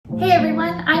Hey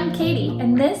everyone, I'm Katie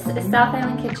and this is South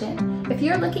Island Kitchen. If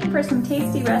you're looking for some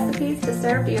tasty recipes to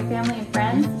serve to your family and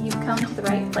friends, you've come to the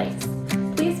right place.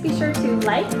 Please be sure to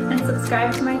like and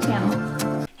subscribe to my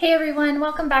channel. Hey everyone,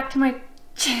 welcome back to my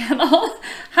channel.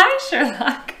 Hi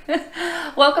Sherlock.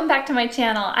 Welcome back to my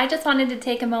channel. I just wanted to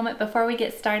take a moment before we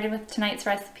get started with tonight's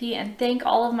recipe and thank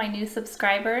all of my new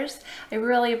subscribers. I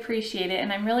really appreciate it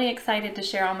and I'm really excited to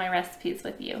share all my recipes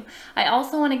with you. I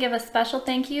also want to give a special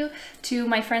thank you to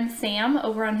my friend Sam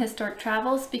over on Historic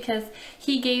Travels because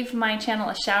he gave my channel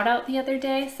a shout out the other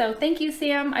day. So thank you,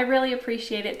 Sam. I really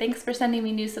appreciate it. Thanks for sending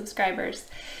me new subscribers.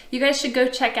 You guys should go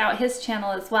check out his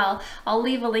channel as well. I'll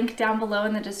leave a link down below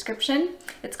in the description.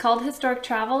 It's called Historic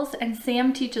Travels and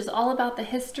Sam teaches all about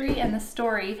the history and the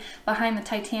story behind the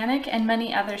Titanic and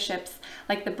many other ships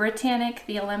like the Britannic,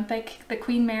 the Olympic, the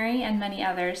Queen Mary, and many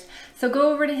others. So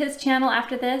go over to his channel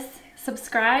after this,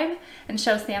 subscribe, and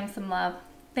show Sam some love.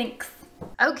 Thanks.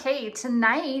 Okay,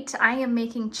 tonight I am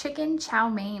making chicken chow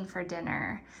mein for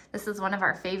dinner. This is one of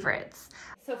our favorites.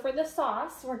 So for the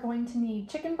sauce, we're going to need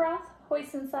chicken broth,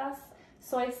 hoisin sauce,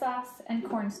 soy sauce, and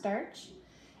cornstarch.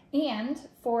 And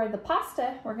for the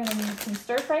pasta, we're gonna need some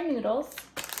stir-fry noodles.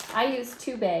 I use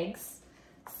 2 bags,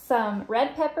 some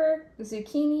red pepper,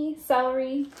 zucchini,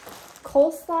 celery,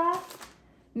 coleslaw,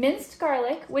 minced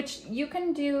garlic, which you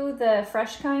can do the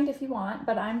fresh kind if you want,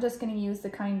 but I'm just gonna use the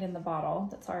kind in the bottle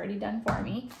that's already done for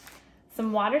me.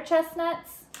 Some water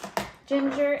chestnuts,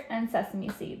 ginger, and sesame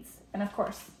seeds, and of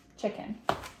course, chicken.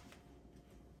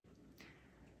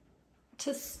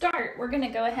 To start, we're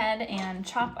gonna go ahead and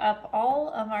chop up all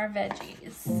of our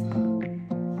veggies.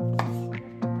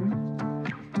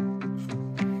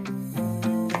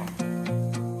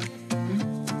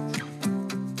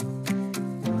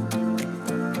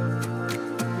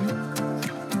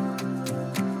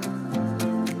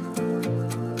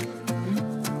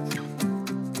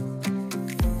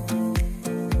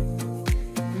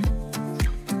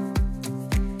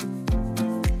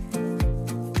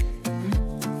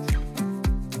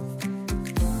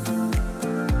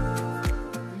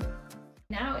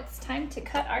 Time to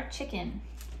cut our chicken.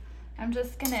 I'm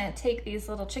just gonna take these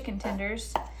little chicken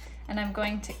tenders and I'm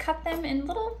going to cut them in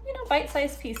little,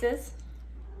 bite-sized pieces.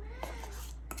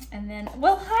 And then,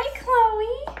 well, hi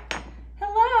Chloe.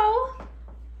 Hello.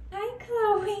 Hi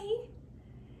Chloe.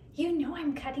 You know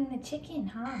I'm cutting the chicken,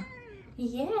 huh?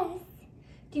 Yes.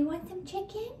 Do you want some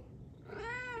chicken?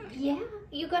 Yeah.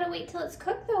 You gotta wait till it's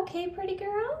cooked though, okay, pretty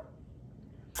girl?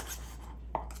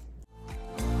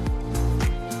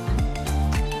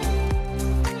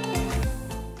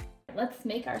 Let's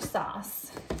make our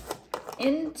sauce.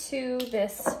 Into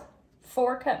this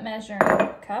 4-cup measuring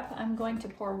cup, I'm going to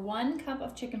pour 1 cup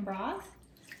of chicken broth,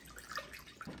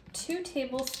 2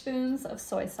 tablespoons of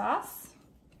soy sauce,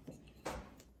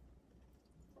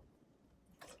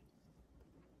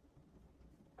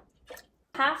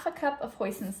 half a cup of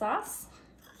hoisin sauce,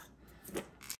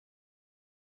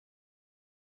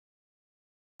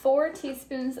 4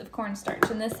 teaspoons of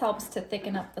cornstarch, and this helps to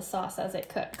thicken up the sauce as it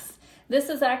cooks. This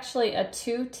is actually a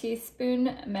 2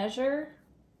 teaspoon measure,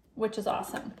 which is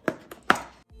awesome.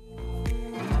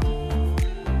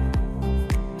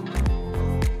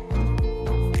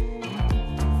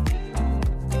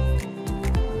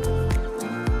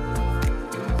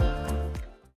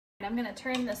 I'm gonna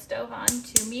turn the stove on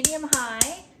to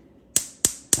medium-high.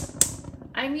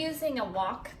 I'm using a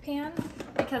wok pan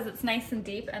because it's nice and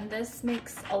deep and this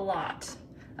makes a lot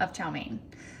of chow mein.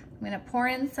 I'm gonna pour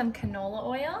in some canola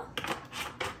oil.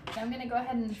 I'm gonna go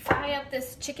ahead and fry up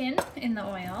this chicken in the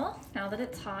oil now that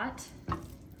it's hot.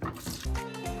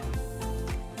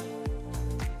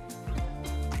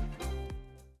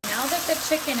 Now that the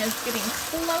chicken is getting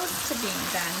close to being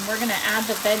done, we're gonna add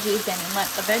the veggies in and let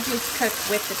the veggies cook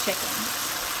with the chicken.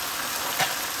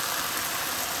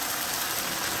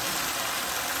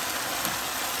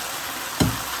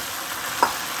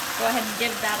 Go ahead and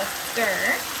give that a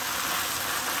stir.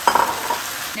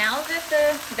 Now that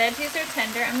the veggies are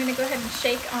tender, I'm gonna go ahead and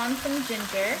shake on some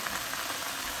ginger.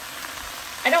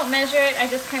 I don't measure it, I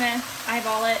just kind of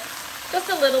eyeball it.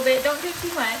 Just a little bit, don't do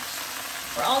too much.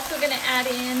 We're also gonna add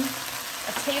in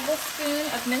a tablespoon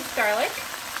of minced garlic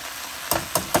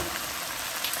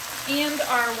and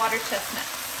our water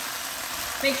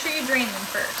chestnuts. Make sure you drain them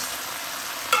first.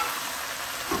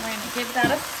 We're gonna give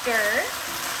that a stir.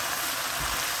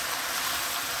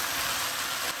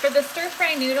 For the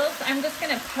stir-fry noodles, I'm just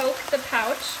gonna poke the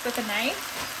pouch with a knife.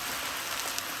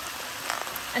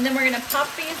 And then we're gonna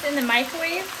pop these in the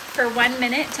microwave for 1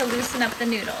 minute to loosen up the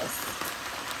noodles.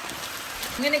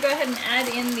 I'm gonna go ahead and add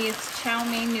in these chow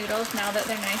mein noodles now that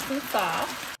they're nice and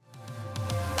soft.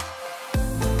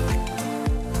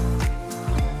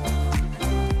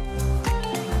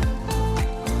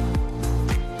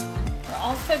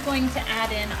 going to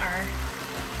add in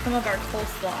some of our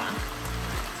coleslaw.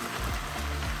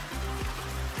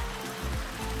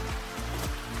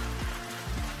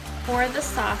 Pour the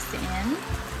sauce in.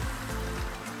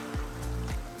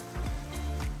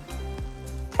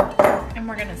 And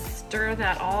we're gonna stir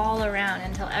that all around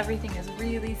until everything is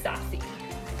really saucy.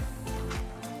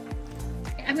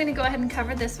 I'm gonna go ahead and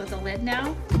cover this with a lid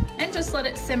now and just let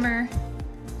it simmer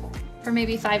for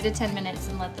maybe 5 to 10 minutes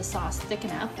and let the sauce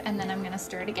thicken up, and then I'm gonna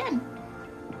stir it again.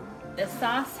 The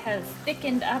sauce has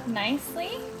thickened up nicely.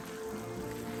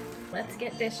 Let's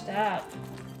get dished up.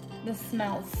 This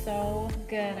smells so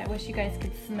good. I wish you guys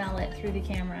could smell it through the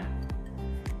camera.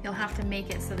 You'll have to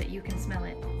make it so that you can smell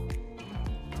it.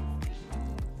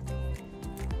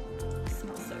 It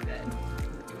smells so good.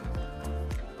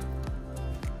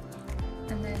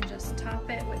 And then just top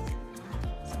it with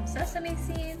some sesame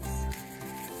seeds.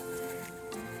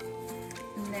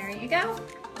 And there you go.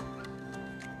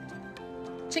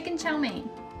 Chicken chow mein.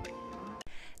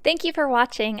 Thank you for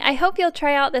watching. I hope you'll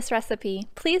try out this recipe.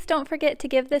 Please don't forget to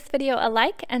give this video a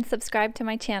like and subscribe to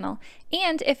my channel.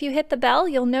 And if you hit the bell,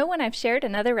 you'll know when I've shared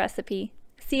another recipe.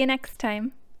 See you next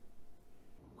time.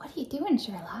 What are you doing,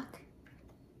 Sherlock?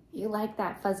 You like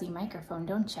that fuzzy microphone,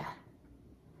 don't ya?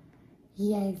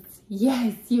 Yes,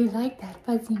 yes, you like that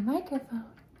fuzzy microphone.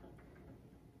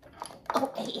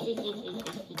 Oh, hey.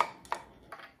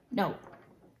 No.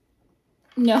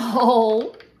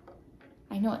 No.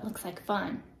 I know it looks like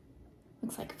fun.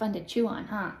 Looks like fun to chew on,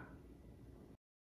 huh?